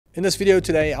In this video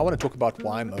today, I want to talk about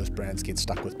why most brands get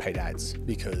stuck with paid ads,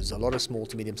 because a lot of small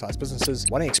to medium-sized businesses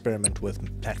want to experiment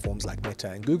with platforms like Meta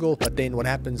and Google, but then what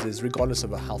happens is regardless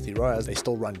of a healthy ROAS, they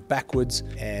still run backwards,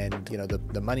 and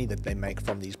the money that they make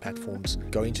from these platforms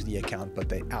go into the account, but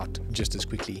they're out just as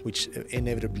quickly, which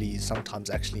inevitably sometimes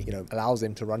actually allows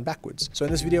them to run backwards. So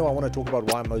in this video, I want to talk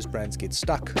about why most brands get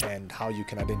stuck and how you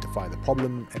can identify the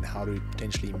problem and how to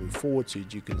potentially move forward so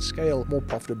that you can scale more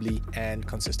profitably and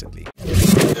consistently.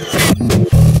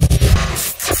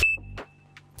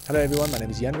 Hello everyone, my name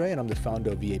is Jandre and I'm the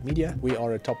founder of V8 Media. We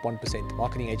are a top 1%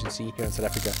 marketing agency here in South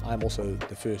Africa. I'm also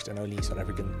the first and only South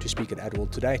African to speak at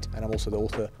AdWorld to date, and I'm also the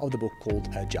author of the book called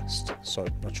Adjust. So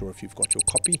not sure if you've got your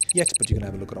copy yet, but you can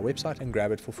have a look at our website and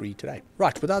grab it for free today.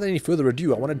 Right, without any further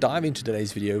ado, I want to dive into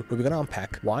today's video where we're going to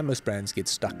unpack why most brands get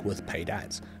stuck with paid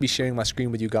ads. I'll be sharing my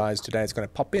screen with you guys today. It's going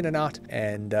to pop in and out,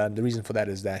 and the reason for that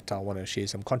is that I want to share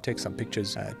some context, some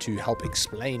pictures to help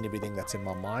explain everything that's in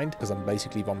my mind, because I'm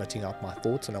basically vomiting out my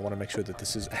thoughts, and I want to make sure that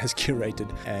this is as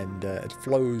curated and it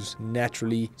flows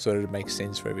naturally so that it makes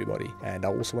sense for everybody. And I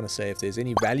also want to say, if there's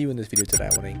any value in this video today, I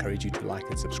want to encourage you to like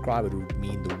and subscribe. It would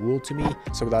mean the world to me.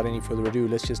 So without any further ado,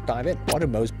 let's just dive in. Why do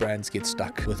most brands get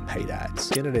stuck with paid ads?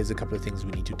 There's a couple of things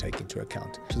we need to take into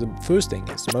account. So the first thing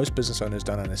is most business owners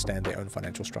don't understand their own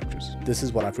financial structures. This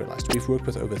is what I've realized. We've worked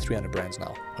with over 300 brands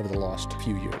now over the last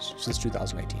few years, since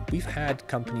 2018. We've had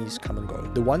companies come and go.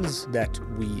 The ones that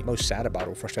we most sad about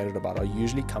or frustrated about are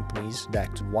usually companies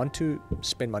that want to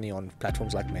spend money on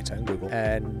platforms like Meta and Google,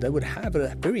 and they would have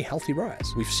a very healthy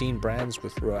ROAS. We've seen brands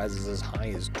with ROAS as high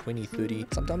as 20, 30,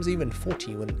 sometimes even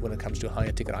 40 when it comes to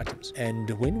higher ticket items. And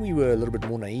when we were a little bit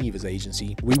more naive as an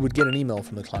agency, we would get an email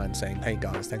from the client saying, hey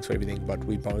guys, thanks for everything, but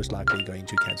we're most likely going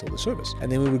to cancel the service.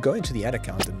 And then we would go into the ad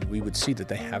account and we would see that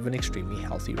they have an extremely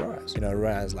healthy ROAS.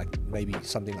 ROAS like maybe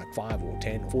something like 5 or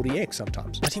 10 or 40x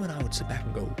sometimes. My team and I would sit back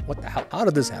and go, what the hell? How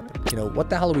did this happen? What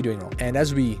the hell are we doing wrong? And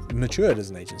as we matured as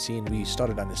an agency and we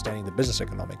started understanding the business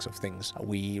economics of things,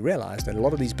 we realized that a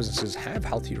lot of these businesses have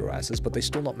healthy ROASs, but they're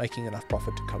still not making enough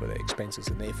profit to cover their expenses,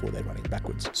 and therefore they're running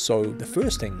backwards. So the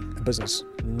first thing a business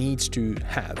needs to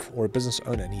have, or a business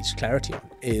owner needs clarity on,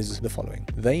 is the following.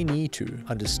 They need to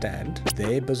understand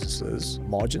their business's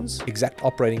margins, exact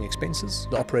operating expenses,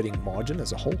 the operating margin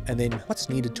as a whole, and then what's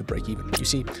needed to break even. You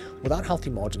see, without healthy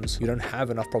margins, you don't have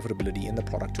enough profitability in the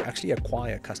product to actually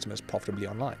acquire customers profitably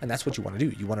online. And that's what you want to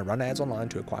do. You want to run ads online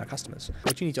to acquire customers.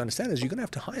 What you need to understand is you're going to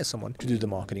have to hire someone to do the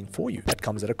marketing for you. That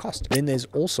comes at a cost. Then there's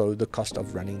also the cost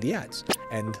of running the ads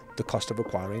and the cost of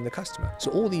acquiring the customer.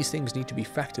 So all these things need to be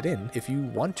factored in if you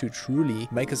want to truly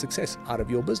make a success out of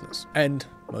your business. And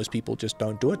most people just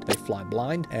don't do it. They fly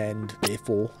blind, and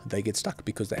therefore they get stuck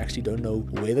because they actually don't know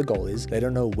where the goal is. They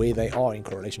don't know where they are in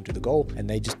correlation to the goal, and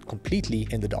they just completely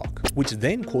in the dark, which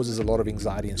then causes a lot of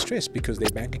anxiety and stress because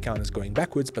their bank account is going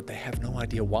backwards, but they have no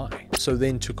idea why. So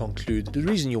then to conclude, the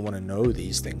reason you want to know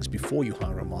these things before you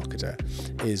hire a marketer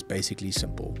is basically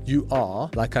simple. You are,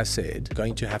 like I said,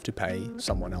 going to have to pay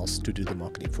someone else to do the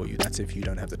marketing for you. That's if you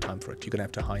don't have the time for it. You're going to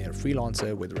have to hire a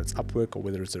freelancer, whether it's Upwork or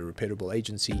whether it's a reputable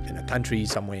agency in a country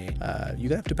somewhere. You're going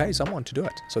to have to pay someone to do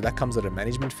it. So that comes at a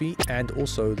management fee and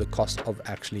also the cost of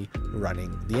actually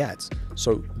running the ads.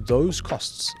 So those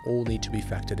costs all need to be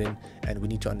factored in, and we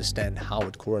need to understand how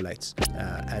it correlates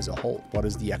as a whole. What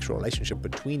is the actual relationship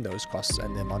between those costs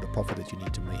and the amount of profit that you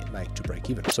need to make to break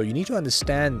even? So you need to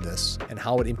understand this and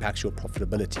how it impacts your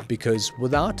profitability, because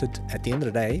without it, at the end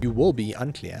of the day, you will be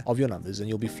unclear of your numbers and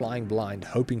you'll be flying blind,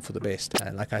 hoping for the best.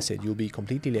 And like I said, you'll be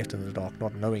completely left in the dark,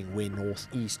 not knowing where north,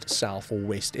 east, south, or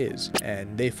west is.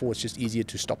 And therefore, it's just easier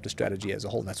to stop the strategy as a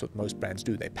whole. That's what most brands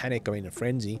do. They panic, go in a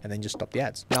frenzy, and then just stop the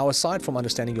ads. Now, aside from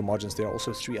understanding your margins, there are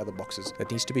also 3 other boxes that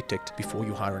needs to be ticked before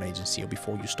you hire an agency or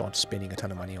before you start spending a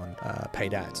ton of money on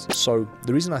paid ads. So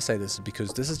the reason I say this is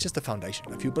because this is just the foundation.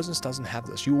 If your business doesn't have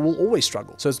this, you will always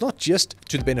struggle. So it's not just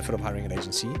to the benefit of hiring an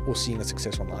agency or seeing a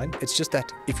success online. It's just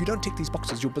that if you don't tick these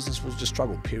boxes, your business will just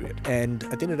struggle, period. And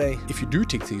at the end of the day, if you do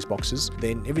tick these boxes,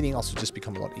 then everything else will just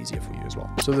become a lot easier for you as well.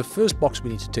 So the first box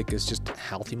we need to tick is just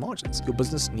healthy margins. Your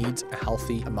business needs a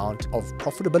healthy amount of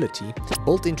profitability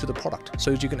built into the product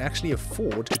so that you can actually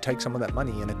afford to take some of that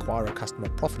money and acquire a customer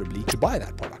profitably to buy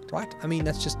that product, right? I mean,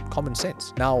 that's just common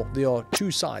sense. Now, there are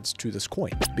 2 sides to this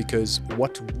coin, because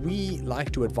what we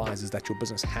like to advise is that your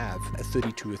business have a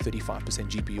 30 to a 35%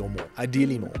 GP or more,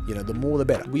 ideally more. The more the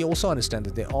better. We also understand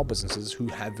that there are businesses who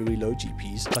have very low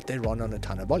GPs, but they run on a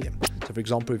ton of volume. So So for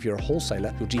example, if you're a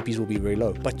wholesaler, your GPs will be very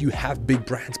low, but you have big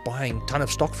brands buying a ton of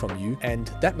stock from you, and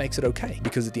that makes it okay,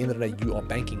 because at the end of the day, you are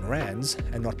banking rands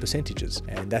and not percentages,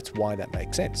 and that's why that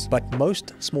makes sense. But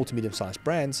most small to medium-sized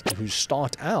brands who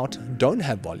start out don't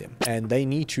have volume, and they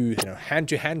need to,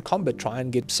 hand-to-hand combat try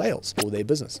and get sales for their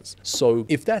businesses. So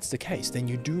if that's the case, then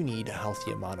you do need a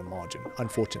healthy amount of margin,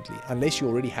 unfortunately, unless you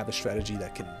already have a strategy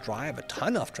that can drive a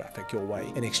ton of traffic your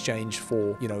way in exchange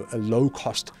for, a low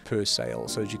cost per sale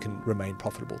so that you can remain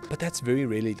profitable. But that's very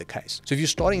rarely the case. So if you're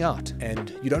starting out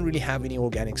and you don't really have any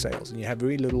organic sales and you have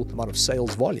very little amount of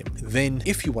sales volume, then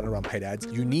if you want to run paid ads,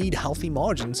 you need healthy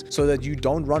margins so that you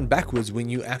don't run backwards when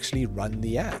you actually run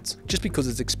the ads, just because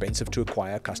it's expensive to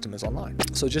acquire customers online.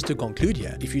 So just to conclude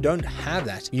here, if you don't have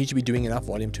that, you need to be doing enough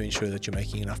volume to ensure that you're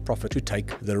making enough profit to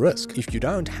take the risk. If you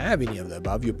don't have any of the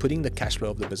above, you're putting the cash flow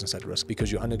of the business at risk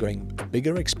because you're undergoing a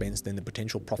bigger expense than the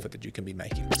potential profit that you can be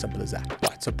making. Simple as that.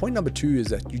 Right, so point number 2 is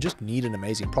that you just need an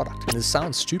amazing product. And this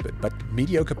sounds stupid, but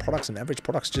mediocre products and average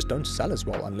products just don't sell as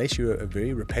well unless you're a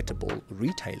very reputable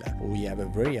retailer or you have a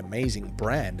very amazing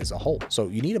brand as a whole. So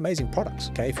you need amazing products,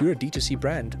 okay? If you're a D2C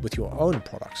brand with your own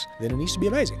products, then it needs to be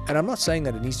amazing. And I'm not saying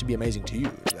that it needs to be amazing to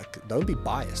you. Like, don't be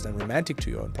biased and romantic to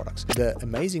your own products. The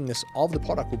amazingness of the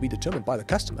product will be determined by the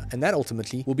customer, and that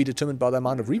ultimately will be determined by the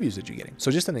amount of reviews that you're getting. So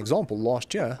just an example,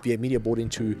 last year, V8 Media bought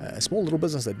into a small little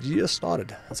business that just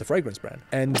started. It's a fragrance brand.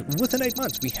 And within 8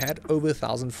 months, we had over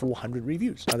 1,400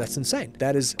 reviews. Now that's insane.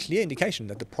 That is clear indication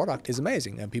that the product is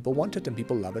amazing and people want it and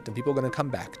people love it and people are going to come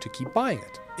back to keep buying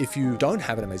it. If you don't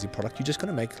have an amazing product, you're just going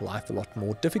to make life a lot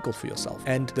more difficult for yourself.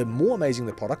 And the more amazing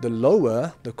the product, the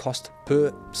lower the cost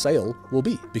per sale will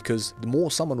be, because the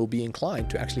more someone will be inclined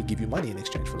to actually give you money in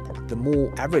exchange for the product. The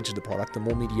more average the product, the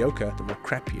more mediocre, the more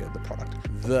crappier the product,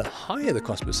 the higher the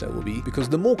cost per sale will be, because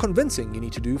the more convincing you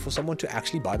need to do for someone to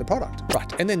actually buy the product.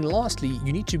 Right. And then lastly,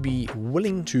 you need to be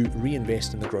willing to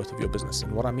reinvest in the growth of your business.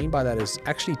 And what I mean by that is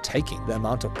actually taking the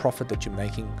amount of profit that you're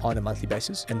making on a monthly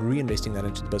basis and reinvesting that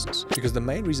into the business. Because the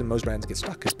main reason most brands get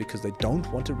stuck is because they don't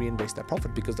want to reinvest that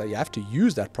profit, because they have to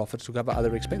use that profit to cover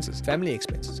other expenses, family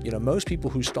expenses. Most people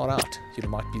who start out,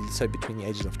 might be, let's say, between the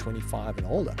ages of 25 and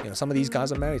older. Some of these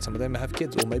guys are married, some of them have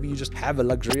kids, or maybe you just have a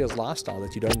luxurious lifestyle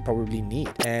that you don't probably need.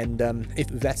 And if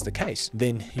that's the case,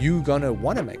 then you're gonna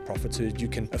want to make profit so that you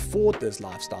can afford this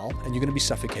lifestyle, and you're going to be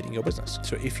suffocating your business.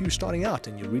 So if you're starting out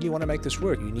and you really want to make this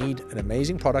work, you need an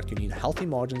amazing product, you need healthy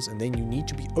margins, and then you need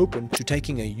to be open to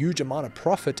taking a huge amount of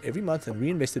profit every month and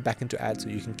reinvest it back into ads so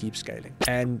you can keep scaling.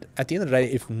 And at the end of the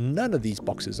day, if none of these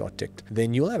boxes are ticked,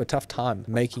 then you'll have a tough time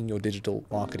making your digital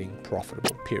marketing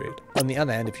profitable, period. On the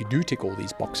other hand, if you do tick all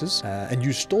these boxes and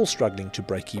you're still struggling to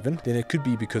break even, then it could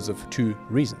be because of 2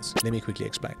 reasons. Let me quickly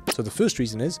explain. So the first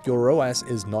reason is your ROAS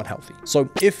is not healthy. So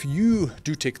if you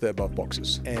do tick the above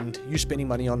boxes and you're spending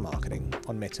money on marketing,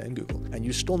 on Meta and Google, and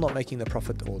you're still not making the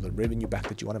profit or the revenue back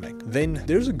that you want to make, then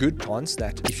there's a good chance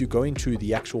that if you go into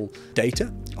the actual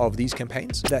data of these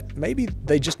campaigns, that maybe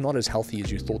they're just not as healthy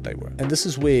as you thought they were. And this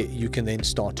is where you can then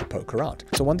start to poke around.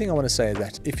 So one thing I want to say is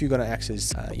that if you're going to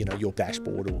access, your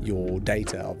dashboard or your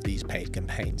data of these paid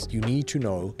campaigns, you need to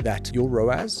know that your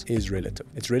ROAS is relative.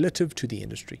 It's relative to the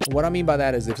industry. What I mean by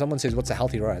that is, if someone says, what's a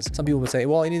healthy ROAS? Some people would say,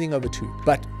 well, anything over 2.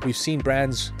 But we've seen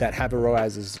brands that have a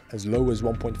ROAS as low as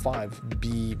 1.5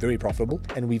 be very profitable.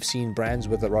 And we've seen brands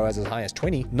with a ROAS as high as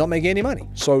 20 not make any money.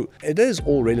 So it is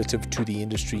all relative to the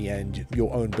industry and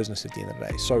your own business at the end of the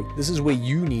day. So this is where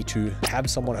you need to have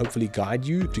someone hopefully guide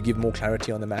you to give more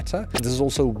clarity on the matter. And this is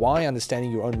also why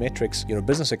understanding your own metrics,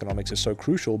 business economics, is so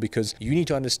crucial, because you need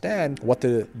to understand what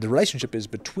the relationship is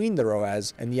between the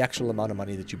ROAS and the actual amount of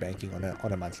money that you're banking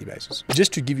on a monthly basis.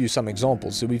 Just to give you some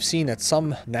examples, so we've seen that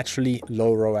some naturally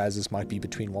low ROASs might be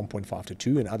between 1.5 to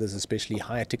 2, and others, especially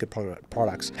higher ticket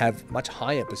products, have much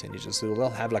higher percentages. So they'll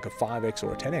have like a 5x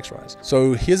or a 10x ROAS.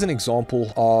 So here's an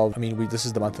example of, this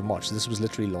is the month of March. So this was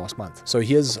literally last month. So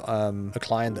here's a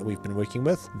client that we've been working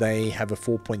with. They have a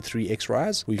 4.3x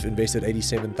ROAS. We've invested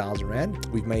 87,000 Rand.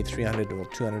 We've made 300 or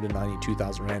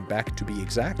 292,000 Rand back, to be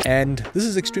exact. And this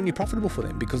is extremely profitable for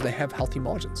them because they have healthy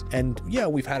margins. And yeah,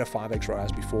 we've had a 5x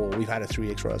ROAS before, we've had a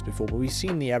 3x ROAS before, but we've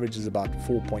seen the average is about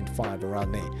 4.5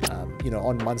 around there.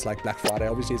 On months like Black Friday,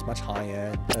 obviously it's much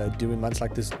higher. During months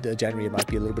like this, January, it might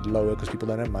be a little bit lower because people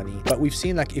don't have money. But we've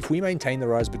seen, like, if we maintain the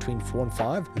ROAS between 4 and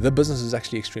 5, the business is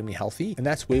actually extremely healthy. And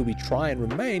that's where we try and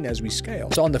remain as we scale.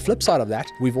 So on the flip side of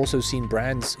that, we've also seen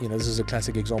brands, this is a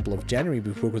classic example of January.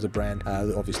 We've worked with a brand,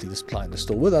 obviously this client is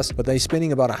still with us, but they're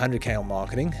spending about 100K on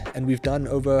marketing, and we've done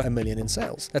over $1 million in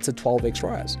sales. That's a 12x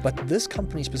ROAS. But this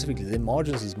company specifically, their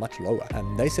margins is much lower,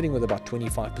 and they're sitting with about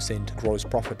 25% gross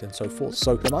profit and so forth.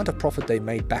 So the amount of profit they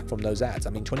made back from those ads,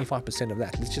 25% of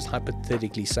that, let's just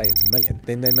hypothetically say it's $1 million,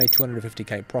 then they made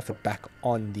 250K profit back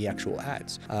on the actual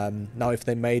ads. Now, if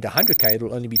they made 100K, it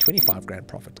will only be 25 grand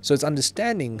profit. So it's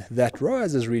understanding that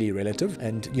ROAS is really relative,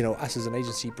 and us as an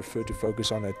agency prefer to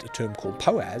focus on a term called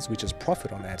POAS, which is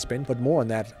profit on ad spend, but more on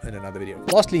that in another video.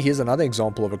 Lastly, here's another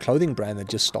example of a clothing brand that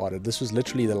just started. This was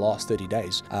literally the last 30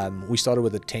 days. We started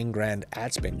with a 10 grand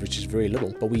ad spend, which is very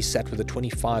little, but we sat with a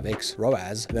 25x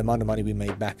ROAS. The amount of money we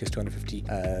made back is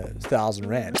 250,000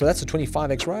 rand. So that's a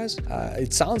 25x ROAS.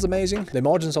 It sounds amazing. Their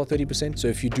margins are 30%. So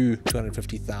if you do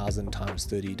 250,000 times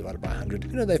 30 divided by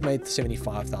 100, they've made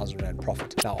 75,000 rand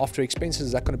profit. Now, after expenses,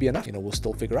 is that going to be enough? We'll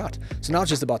still figure out. So now it's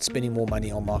just about spending more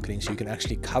money on marketing so you can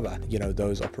actually cover,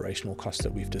 those operational costs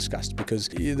that we've discussed, because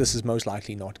this is most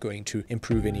likely not going to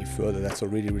improve any further. That's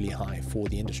already really high for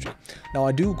the industry. Now,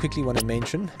 I do quickly want to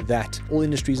mention that all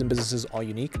industries and businesses are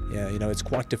unique. It's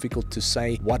quite difficult to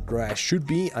say what ROAS should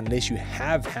be unless you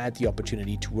have had the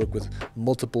opportunity to work with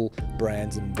multiple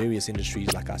brands in various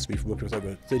industries like us. We've worked with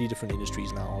over 30 different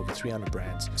industries now, over 300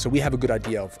 brands. So we have a good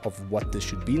idea of what this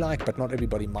should be like, but not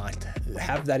everybody might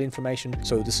have that information.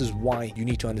 So this is why you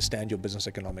need to understand your business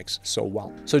economics so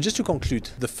well. So just to conclude,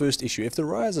 the first issue, if the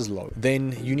ROAS is low,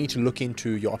 then you need to look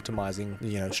into your optimizing,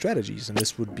 strategies. And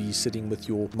this would be sitting with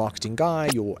your marketing guy,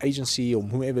 your agency, or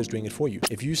whoever is doing it for you.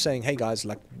 If you're saying, hey guys,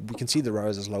 like we can see the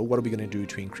ROAS is low, what are we going to do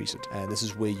to increase it? And this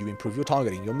is where you improve your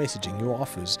targeting, your messaging, your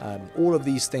offers. All of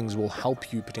these things will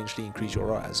help you potentially increase your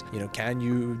ROAS. Can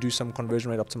you do some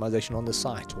conversion rate optimization on the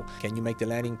site? Or can you make the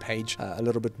landing page a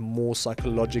little bit more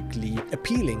psychologically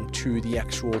appealing to the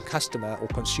actual customer or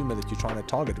consumer that you're trying to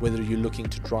target, whether you're looking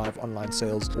to drive online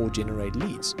sales or generate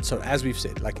leads? So as we've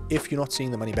said, like if you're not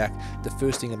seeing the money back, the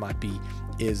first thing it might be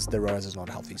is the ROAS is not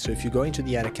healthy. So if you go into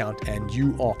the ad account and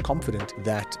you are confident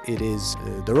that it is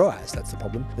the ROAS that's the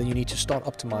problem, then you need to start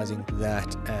optimizing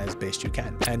that as best you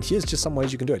can. And here's just some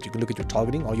ways you can do it. You can look at your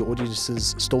targeting. Are your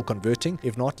audiences still converting?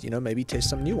 If not, maybe test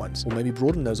some new ones, or maybe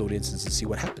broaden those audiences and see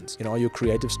what happens. Are your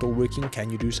creative still working? Can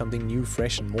you do something new,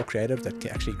 fresh, and more creative that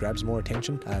actually grabs more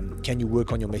attention? Can you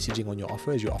work on your messaging on your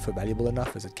offer? Is your offer valuable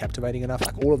enough? Is it captivating enough?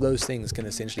 Like all of those things can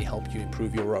essentially help you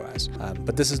improve your ROAS.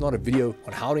 But this is not a video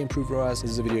on how to improve ROAS.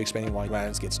 This is a video explaining why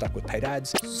brands get stuck with paid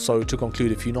ads. So to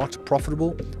conclude, if you're not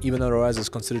profitable, even though ROAS is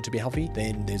considered to be healthy,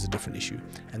 then there's a different issue.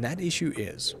 And that issue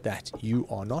is that you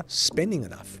are not spending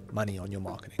enough money on your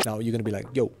marketing. Now you're going to be like,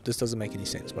 yo, this doesn't make any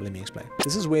sense. Well, let me explain.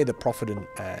 This is where the profit and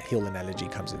hill analogy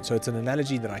comes in. So it's an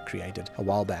analogy that I created a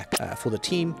while back for the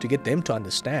team to get them to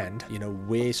understand,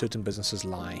 where certain businesses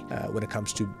lie when it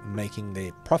comes to making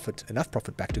their profit, enough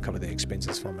profit back to cover their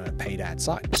expenses from a paid ad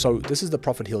site. So this is the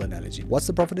profit hill analogy. What's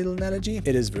the profit hill analogy?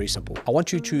 It is very simple. I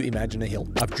want you to imagine a hill.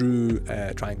 I've drew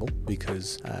a triangle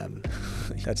because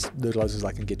that's the closest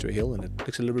I can get to a hill, and it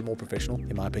looks a little bit more professional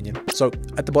in my opinion. So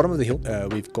at the bottom of the hill,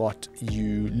 we've got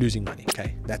you losing money.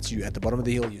 Okay, that's you at the bottom of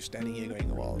the hill. You're standing here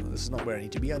going, well, this is not where I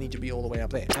need to be. I need to be all the way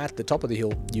up there. At the top of the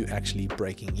hill, you actually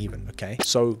breaking even. Okay,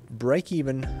 so break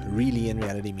even really in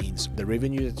reality means the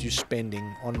revenue that you're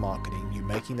spending on marketing, you're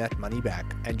making that money back,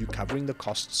 and you're covering the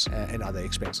costs and other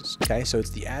expenses. Okay, so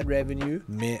it's the ad revenue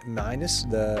minus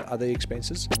the other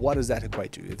expenses. What does that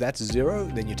equate to? If that's zero,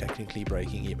 then you're technically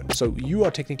breaking even. So you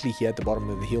are technically here at the bottom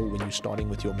of the hill when you're starting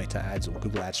with your Meta ads or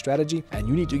Google Ads strategy, and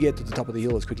you need to get to the top of the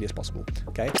hill as quickly as possible.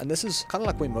 Okay, and this is kind of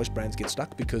like where most brands get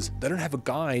stuck because they don't have a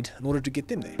guide in order to get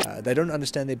them there. They don't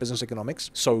understand their business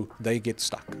economics, so they get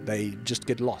stuck. They just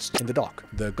get lost in the dark.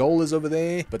 The goal is over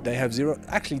there, but they have zero.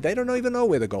 Actually, they don't even know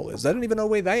where the goal is. They don't even know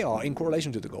where they are in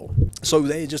correlation to the goal. So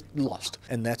they're just lost.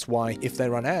 And that's why if they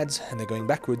run ads and they're going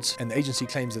backwards and the agency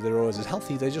claims that their ROAS is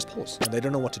healthy, they just pause and they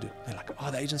don't know what to do. They're like,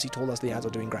 oh, the agency told us the ads are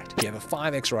doing great. We have a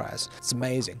 5x ROAS. It's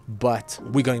amazing, but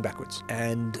we're going backwards.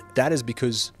 And that is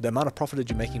because the amount of profit that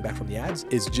you're making back from the ads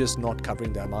is just not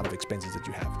covering the amount of expenses that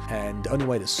you have. And the only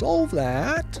way to solve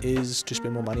that is to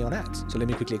spend more money on ads. So let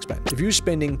me quickly explain. If you're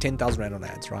spending 10,000 Rand on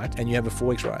ads, right, and you have a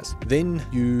 4x ROAS, then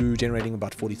you're generating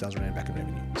about 40,000 Rand back in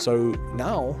revenue. So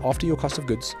now, after your cost of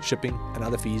goods, shipping, and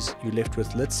other fees, you're left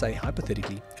with, let's say,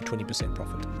 hypothetically, a 20%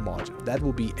 profit margin. That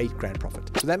will be 8 grand profit.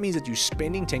 So that means that you're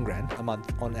spending 10 grand a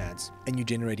month on ads and you're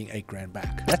generating 8 grand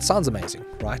back. That sounds amazing,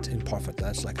 right? In profit.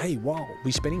 That's like, hey, wow,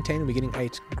 we're spending 10 and we're getting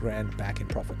 8 grand back in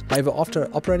profit. However, after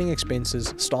operating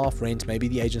expenses, staff, rent, maybe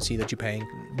the agency that you're paying,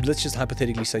 let's just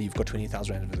hypothetically say you've got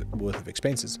 20,000 Rand worth of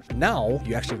expenses. Now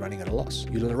you're actually running at a loss.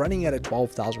 You're running at a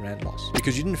 12,000 Rand loss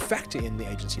because you didn't factor in the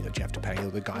agency that you have to pay or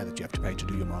the guy that you have to pay to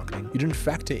do your marketing. You didn't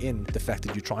factor in the fact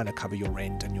that you're trying to cover your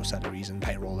rent and your salaries and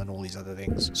payroll and all these other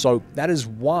things. So that is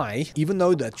why, even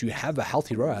though that you have a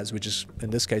healthy ROAS, which is in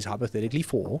this case hypothetically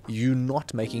 4, you're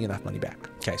not making enough money back.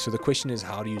 Okay, so the question is,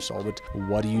 how do you solve it?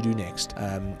 What do you do next?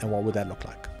 And what would that look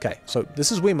like? Okay, so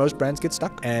this is where most brands get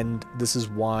stuck, and this is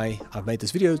why I've made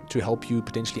this video to help you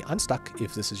potentially unstuck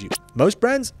if this is you. Most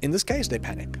brands, in this case, they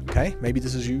panic, okay? Maybe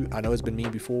this is you. I know it's been me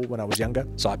before when I was younger.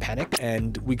 So I panic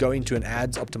and we go into an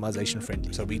ads optimization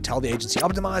friendly. So we tell the agency,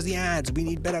 optimize the ads. We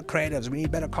need better creatives. We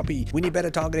need better copy. We need better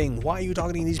targeting. Why are you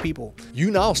targeting these people?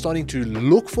 You now starting to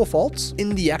look for faults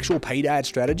in the actual paid ad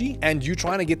strategy, and you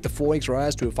trying to get the 4x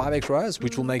ROAS to a 5x ROAS,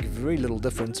 which will make very little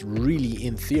difference really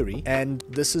in theory. And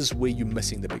this is where you're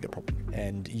missing the bigger problem.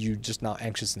 And you just now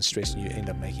anxious and stressed and you end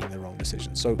up making the wrong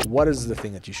decision. So what is the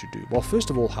thing that you should do? Well, first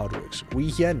of all, how it works. We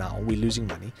here now, we're losing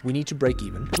money. We need to break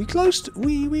even. We closed,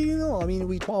 we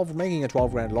 12, making a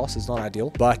 12 grand loss is not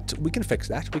ideal, but we can fix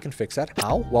that. We can fix that.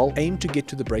 How? Well, aim to get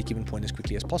to the break-even point as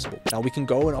quickly as possible. Now we can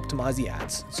go and optimize the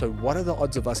ads. So what are the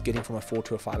odds of us getting from a 4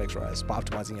 to a 5x ROAS by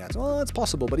optimizing ads? Well, it's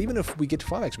possible, but even if we get to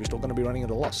 5x, we're still going to be running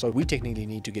at a loss. So we technically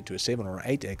need to get to a 7 or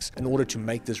an 8x in order to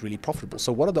make this really profitable.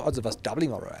 So what are the odds of us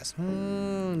doubling our ROAS?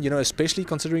 Especially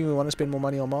considering we want to spend more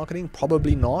money on marketing,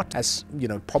 probably not as,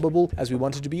 probable as we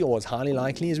want it to be or as highly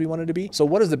likely as we want it to be. So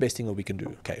what is the best thing that we can do?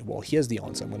 Okay, well, here's the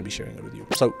answer. I'm going to be sharing it with you.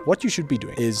 So what you should be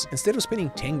doing is, instead of spending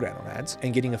 10 grand on ads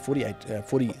and getting a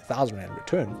 40,000 Rand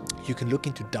return, you can look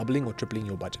into doubling or tripling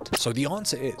your budget. So the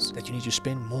answer is that you need to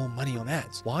spend more money on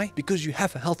ads. Why? Because you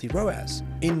have a healthy ROAS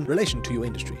in relation to your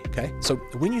industry. Okay, so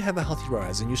when you have a healthy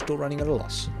ROAS and you're still running at a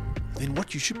loss, then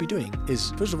what you should be doing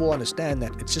is, first of all, understand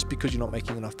that it's just because you're not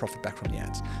making enough profit back from the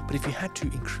ads. But if you had to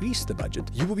increase the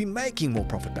budget, you will be making more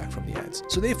profit back from the ads.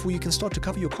 So therefore, you can start to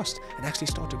cover your costs and actually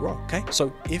start to grow, okay?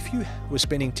 So if you were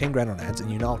spending 10 grand on ads and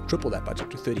you now triple that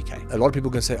budget to 30K, a lot of people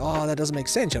are going to say, oh, that doesn't make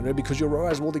sense, Jandre, because your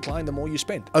ROAS will decline the more you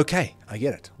spend. Okay, I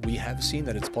get it. We have seen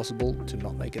that it's possible to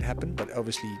not make it happen, but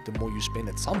obviously the more you spend,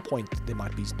 at some point, there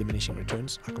might be diminishing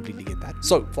returns. I completely get that.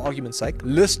 So for argument's sake,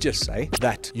 let's just say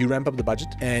that you ramp up the budget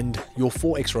and your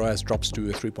 4x ROAS drops to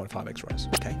a 3.5x ROAS.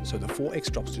 Okay, so the 4x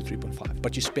drops to 3.5,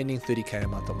 but you're spending 30K a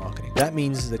month on marketing. That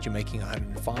means that you're making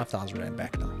 105,000 Rand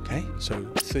back now. Okay, so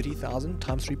 30,000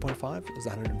 times 3.5 is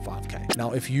 105K.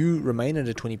 Now, if you remain at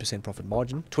a 20% profit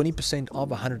margin, 20%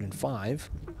 of 105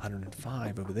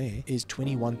 over there is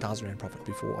 21,000 Rand profit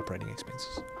before operating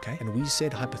expenses. Okay, and we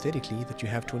said hypothetically that you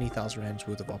have 20,000 Rands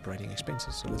worth of operating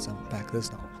expenses. So let's unpack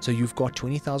this now. So you've got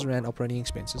 20,000 Rand operating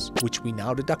expenses, which we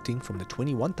now deducting from the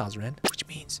 21,000 Rand, which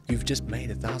means you've just made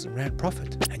 1,000 Rand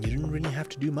profit, and you didn't really have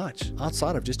to do much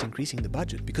outside of just increasing the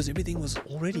budget because everything was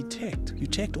already checked. You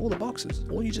checked all the boxes.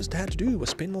 All you just had to do was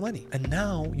spend more money, and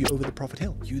now you're over the profit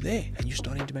hill. You're there, and you're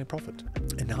starting to make profit,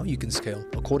 and now you can scale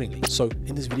accordingly. So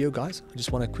in this video, guys, I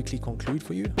just want to quickly conclude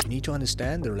for you. You need to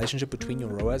understand the relationship between your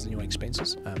ROAS and your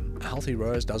expenses. A healthy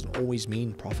ROAS doesn't always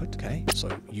mean profit. Okay, so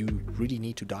you really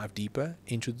need to dive deeper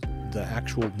into the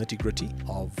actual nitty-gritty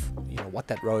of what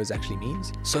that ROAS actually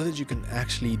means, so that you can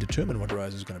actually determine what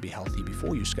ROAS is going to be healthy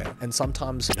before you scale. And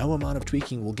sometimes no amount of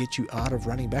tweaking will get you out of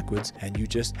running backwards, and you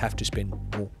just have to spend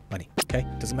more money. Okay,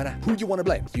 doesn't matter who you want to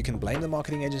blame. You can blame the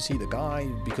marketing agency, the guy,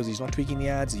 because he's not tweaking the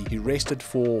ads. He rested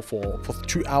for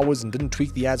 2 hours and didn't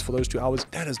tweak the ads for those 2 hours.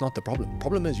 That is not the problem. The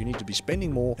problem is you need to be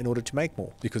spending more in order to make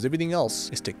more, because everything else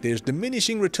is ticked. There's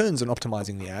diminishing returns in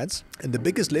optimizing the ads, and the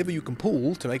biggest lever you can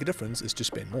pull to make a difference is to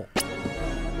spend more.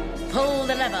 Pull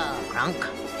the lever, Grunk.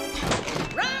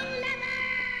 Wrong lever!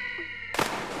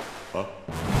 Huh?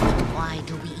 Why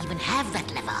do we even have that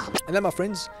lever? And that, my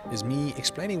friends, is me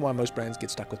explaining why most brands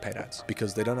get stuck with paid ads,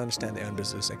 because they don't understand their own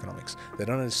business economics. They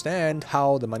don't understand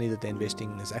how the money that they're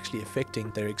investing is actually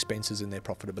affecting their expenses and their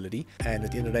profitability. And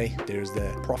at the end of the day, there's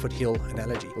the profit hill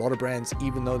analogy. A lot of brands,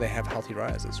 even though they have healthy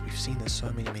ROASs, we've seen this so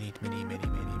many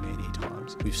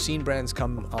times. We've seen brands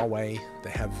come our way,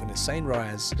 they have an insane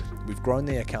ROAS, we've grown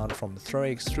their account from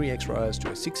 3x ROAS to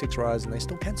a 6x ROAS, and they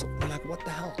still cancel. We're like, what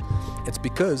the hell? It's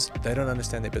because they don't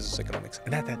understand their business economics.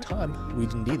 And at that time, we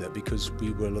didn't either, because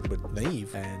we were a little bit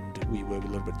naive and we were a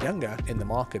little bit younger in the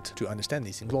market to understand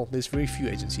these things. Well, there's very few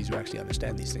agencies who actually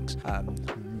understand these things.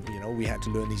 We had to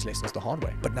learn these lessons the hard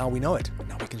way, but now we know it, and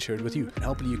now we can share it with you. And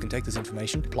hopefully you can take this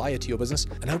information, apply it to your business,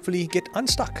 and hopefully get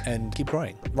unstuck and keep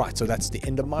growing. Right, so that's the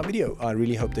end of my video. I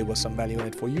really hope there was some value in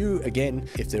it for you. Again,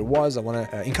 if there was, I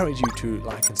want to encourage you to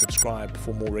like and subscribe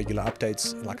for more regular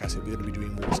updates. Like I said, we're going to be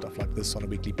doing more stuff like this on a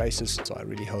weekly basis, so I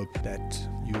really hope that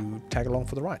you tag along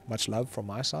for the ride. Much love from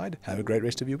my side. Have a great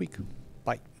rest of your week.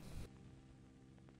 Bye.